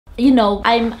you know,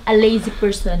 I'm a lazy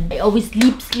person. I always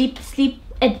sleep,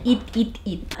 and eat.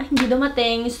 Ay, hindi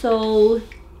dumating. So,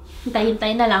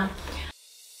 hintay-hintay na lang.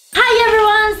 Hi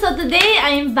everyone! So today,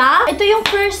 I'm back. Ito yung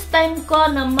first time ko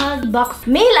na mag-box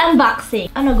mail unboxing.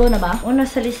 Ano, go na ba? Una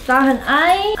sa listahan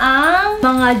ay ang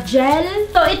mga gel.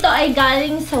 So ito ay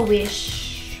galing sa Wish.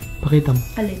 Pakita mo.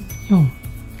 Alin? Yung.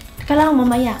 Teka lang,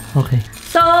 mamaya. Okay.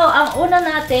 So, ang una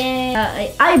natin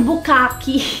ay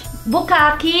Bukaki.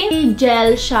 Bukaki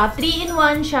gel siya.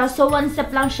 3-in-1 siya. So, one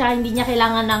step lang siya. Hindi niya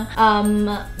kailangan ng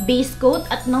base coat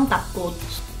at ng top coat.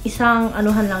 Isang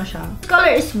anuhan lang siya. This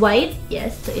color is white.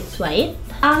 Yes, so it's white.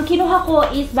 Ang kinuha ko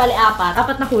is, bali,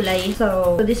 apat na kulay.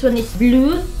 So this one is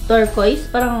blue, turquoise,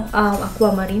 parang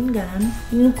aquamarine, ganun.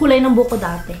 Yung kulay ng buko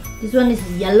dati. This one is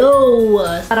yellow,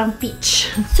 parang peach.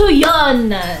 So,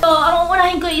 yun! So, ang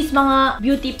unahin ko is mga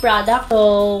beauty product.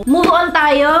 So, move on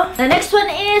tayo. The next one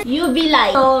is UV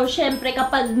light. So, syempre,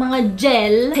 kapag mga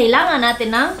gel, kailangan natin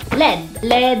ng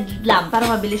LED lamp para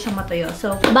mabilis siyang matuyo.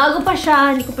 So, bago pa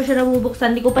siya, hindi ko pa siya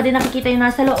nabubuksan, hindi ko pa din nakikita yung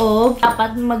nasa loob.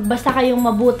 Dapat magbasa kayong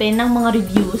mabuti ng mga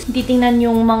reviews. Titingnan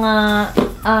yung mga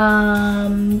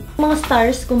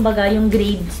stars, kumbaga, yung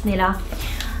grades nila.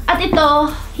 At ito,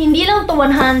 hindi lang to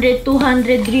 100,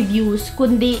 200 reviews,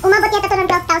 kundi umabot yata to ng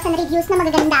 12,000 reviews na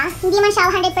magaganda. Hindi man siya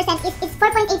 100%, it's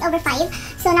 4.8/5.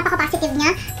 So, napaka-positive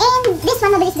niya. And this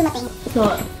one, mabilis dumating.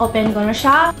 So, open ko na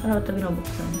siya. Ano ito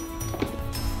binubuksan?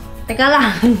 Teka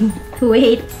lang.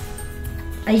 Wait.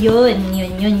 Ayun.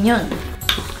 Yun.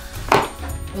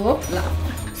 Oop.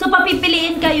 So,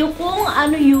 papipiliin kayo kung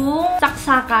ano yung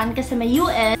saksakan kasi may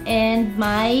US and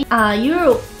may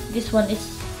Europe. This one is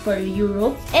for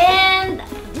Europe. And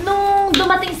nung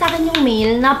dumating sa akin yung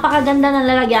mail, napakaganda ng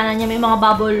lalagyanan niya. May mga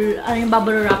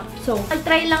bubble wrap. So,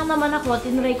 nag-try lang naman ako.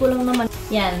 Tinry ko lang naman.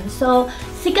 Yan. So,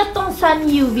 sikat tong Sun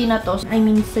UV na to. I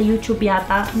mean, sa YouTube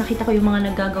yata. Nakita ko yung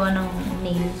mga naggagawa ng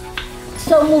nails.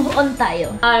 So, move on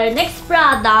tayo. Our next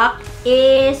product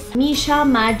is Misha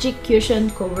Magic Cushion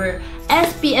Cover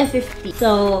SPF 50. So,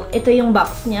 ito yung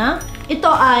box niya. Ito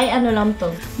ay, ano lang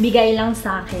to, bigay lang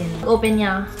sa akin. Open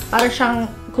niya, para siyang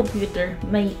computer.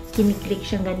 May kiniklik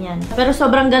siyang ganyan. Pero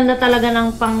sobrang ganda talaga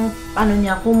ng pang, ano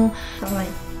niya, kung,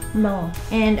 bango.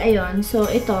 And, ayun. So,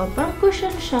 ito, parang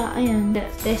cushion siya. Ayan.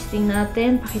 Testing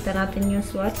natin. Pakita natin yung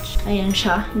swatch. Ayan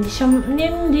siya.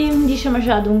 Hindi siya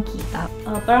masyadong kita.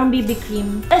 Parang BB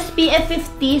cream. SPF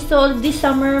 50. So, this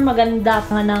summer, maganda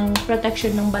nga ng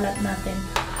protection ng balat natin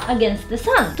against the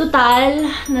sun. Total,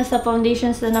 nasa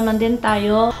foundations na naman din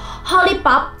tayo. Holly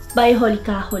Pop by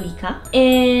Holika.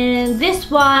 And this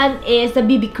one is the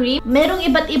BB cream. Merong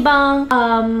iba't ibang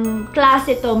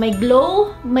klase ito. May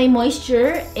glow, may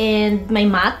moisture, and may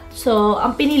matte. So,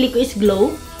 ang pinili ko is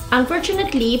glow.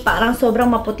 Unfortunately, parang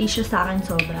sobrang maputi siya sa akin,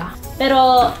 sobra.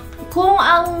 Pero, kung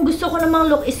ang gusto ko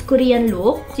namang look is Korean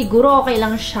look, siguro okay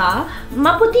lang siya.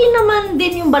 Maputi naman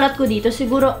din yung balat ko dito.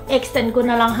 Siguro, extend ko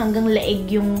na lang hanggang leeg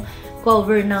yung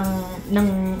cover ng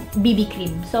BB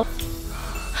cream. So,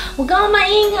 huwag kang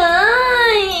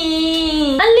maingay!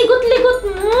 Ang ligot-ligot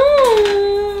mo!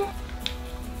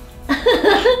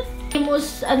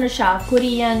 Famous, ano siya,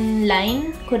 Korean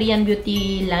line. Korean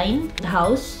beauty line. The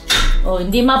house. Oh,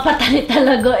 hindi mapatali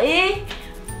talaga eh.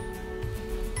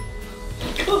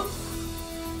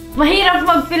 Mahirap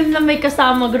mag-film na may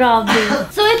kasama, grabe.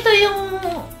 So, ito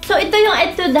yung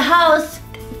Etude House.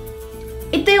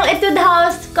 Ito yung Etude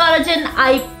House Collagen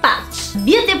Eye Patch.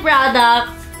 Beauty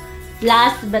products.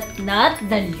 Last but not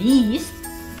the least,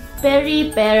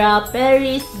 Peripera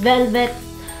Paris Velvet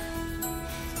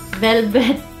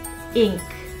Ink.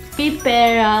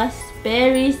 Peripera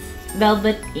Paris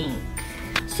Velvet Ink.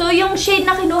 So, yung shade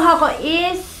na kinuha ko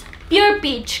is Pure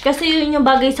Peach. Kasi yun yung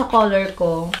bagay sa color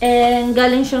ko. And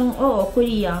galing siyang,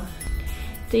 Korea.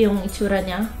 Ito yung itsura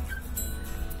niya.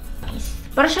 Nice.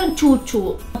 Para siyang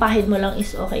chuchu. Pahid mo lang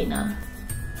is okay na.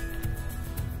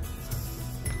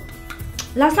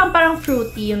 Lasang parang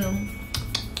fruity yung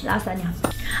lasa niya.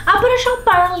 Para siyang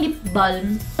parang lip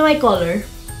balm na may color.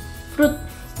 Fruit.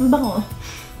 Ang bango.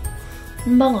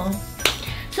 Ang bango.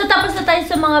 So, tapos na tayo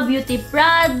sa mga beauty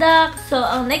products. So,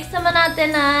 ang next naman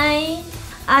natin ay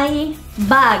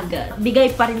bag.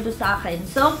 Bigay pa rin to sa akin.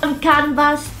 So, ang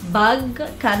canvas bag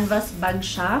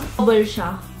siya. Double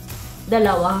siya.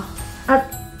 Dalawa.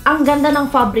 At ang ganda ng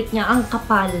fabric niya, ang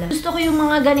kapal. Gusto ko yung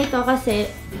mga ganito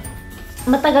kasi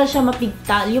matagal siya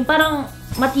mapigtal. Yung parang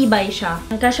matibay siya.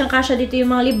 Kasyang-kasya dito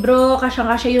yung mga libro.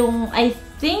 Kasyang-kasya yung, I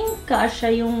think,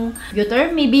 kasya yung computer.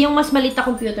 Maybe yung mas maliit na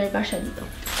computer kasya dito.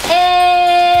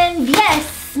 And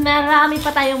yes! Marami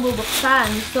pa tayong bubuksan.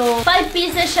 So, 5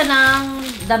 pieces siya ng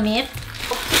damit.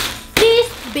 Please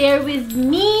bear with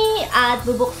me at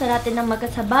bubuksan natin ng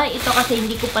magkasabay. Ito kasi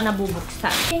hindi ko pa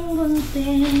nabubuksan.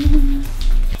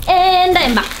 And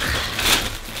I'm back.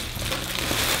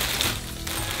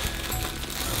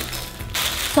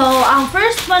 So, ang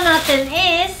first one natin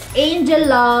is Angel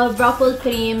Love Ruffle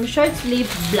Cream Short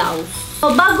Sleeve Blouse.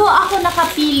 So, bago ako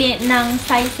nakapili ng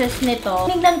sizes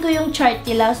nito, tingnan ko yung chart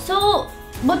nila. So,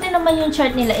 buti naman yung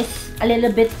chart nila is a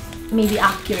little bit maybe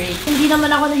accurate. Hindi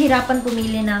naman ako nahirapan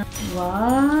pumili ng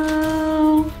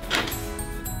wow!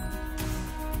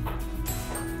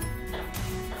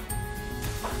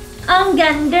 Ang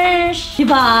ganda!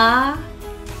 Diba?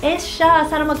 Siya.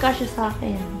 Sana magkasya sa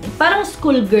akin. Parang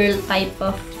schoolgirl type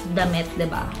of damit,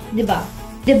 diba? Diba?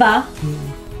 Diba?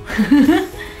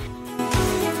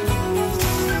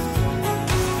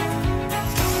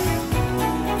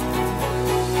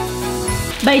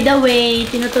 By the way,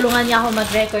 tinutulungan niya ako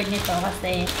mag-record nito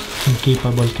kasi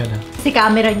capable ka na. Kasi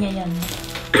camera niya yan.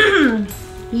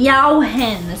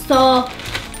 Yauhen. So,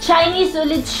 Chinese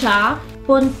ulit siya.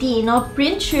 Pontino.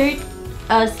 Print shirt.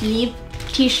 Sleeve.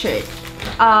 T-shirt.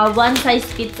 One size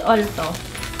fits all to.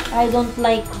 I don't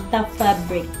like the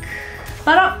fabric.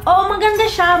 Parang, maganda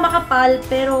siya. Makapal.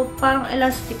 Pero parang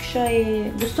elastic siya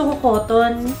eh. Gusto ko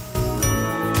cotton.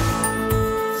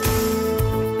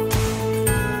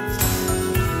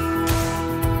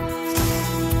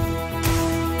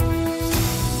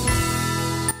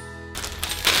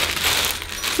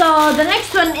 So, the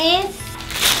next one is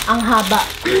ang haba.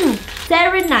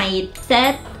 Serenite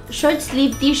set short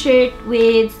sleeve t-shirt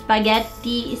with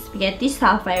spaghetti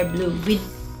sapphire blue with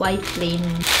white plain.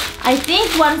 I think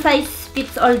one size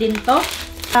fits all din to.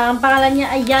 Ang pangalan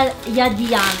niya ay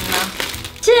Yadiana.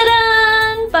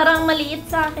 Tcharan! Parang maliit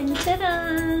sa akin.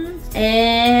 Tcharan!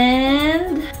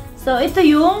 And so, ito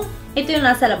yung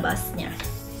nasa labas niya.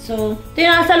 So, ito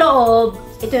yung nasa loob,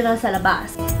 ito yung nasa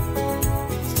labas.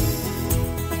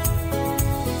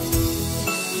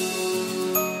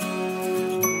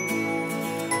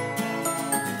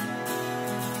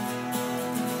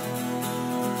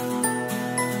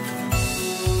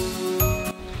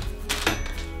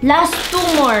 Last two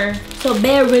more. So,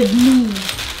 bear with me.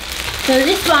 So,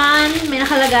 this one, may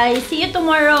nakalagay, see you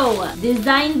tomorrow.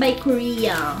 Designed by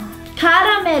Korea.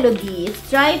 Kara Melody.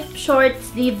 Striped short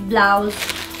sleeve blouse.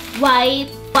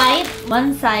 White.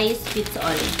 One size fits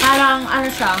all. Parang, ano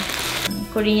siya?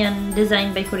 Korean.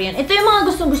 Designed by Korean. Ito yung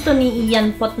mga gustong-gusto ni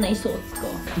Ian Pot na isuot ko.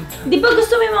 Di ba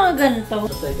gusto mo yung mga ganito?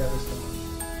 Basta ikaw gusto.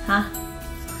 Ha?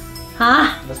 Ha?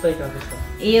 Basta ikaw gusto.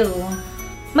 Ew.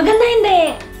 Maganda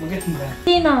hindi. Maganda.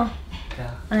 Sino?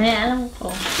 Yeah. Ay, alam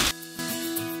ko.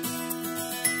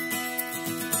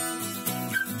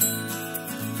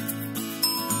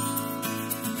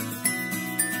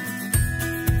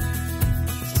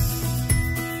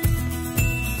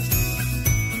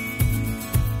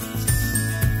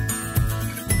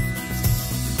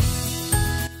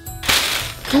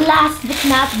 Last but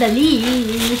not the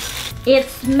least,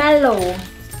 it's Mellow.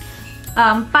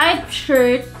 Pipe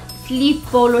shirt. Sleeve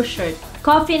polo shirt.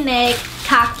 Coffee neck,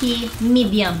 khaki,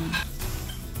 medium.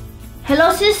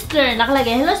 Hello sister!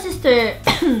 Nakalagay, hello sister!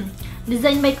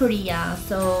 Designed by Korea.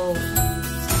 So,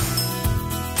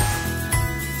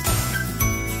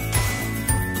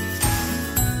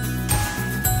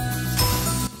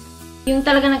 yung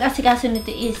talaga nag-asikaso nito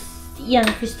is Ian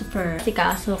Christopher.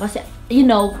 Asikaso kasi, you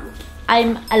know,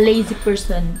 I'm a lazy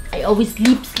person. I always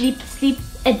sleep,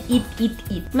 and eat.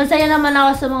 Masaya naman ako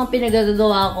sa mga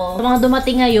pinagagawa ko. Sa mga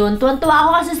dumating ngayon, tuwan-tuwa ako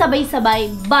kasi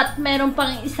sabay-sabay. But, meron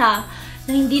pang isa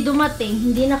na hindi dumating,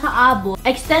 hindi nakaabot.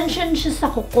 Extension siya sa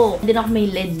kuko. Hindi na ako may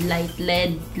LED light,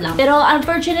 LED lang. Pero,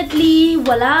 unfortunately,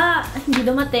 wala. Hindi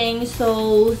dumating.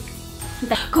 So,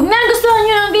 kung nagustuhan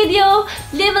nyo ng video,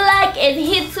 leave a like and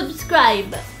hit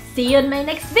subscribe. See you in my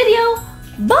next video.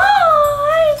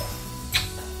 Bye!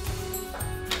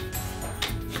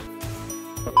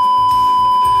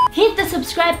 Hit the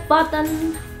subscribe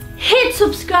button. Hit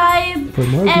subscribe. For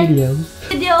more videos.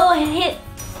 Hit.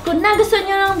 Kung nagustuhan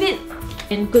nyo ng video.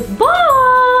 And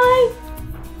goodbye!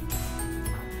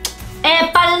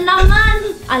 Epal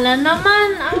naman! Ala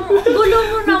naman! Ang gulo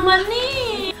mo naman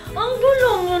eh! Ang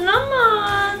gulo mo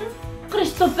naman!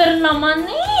 Christopher naman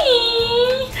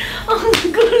eh!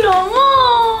 Ang gulo mo!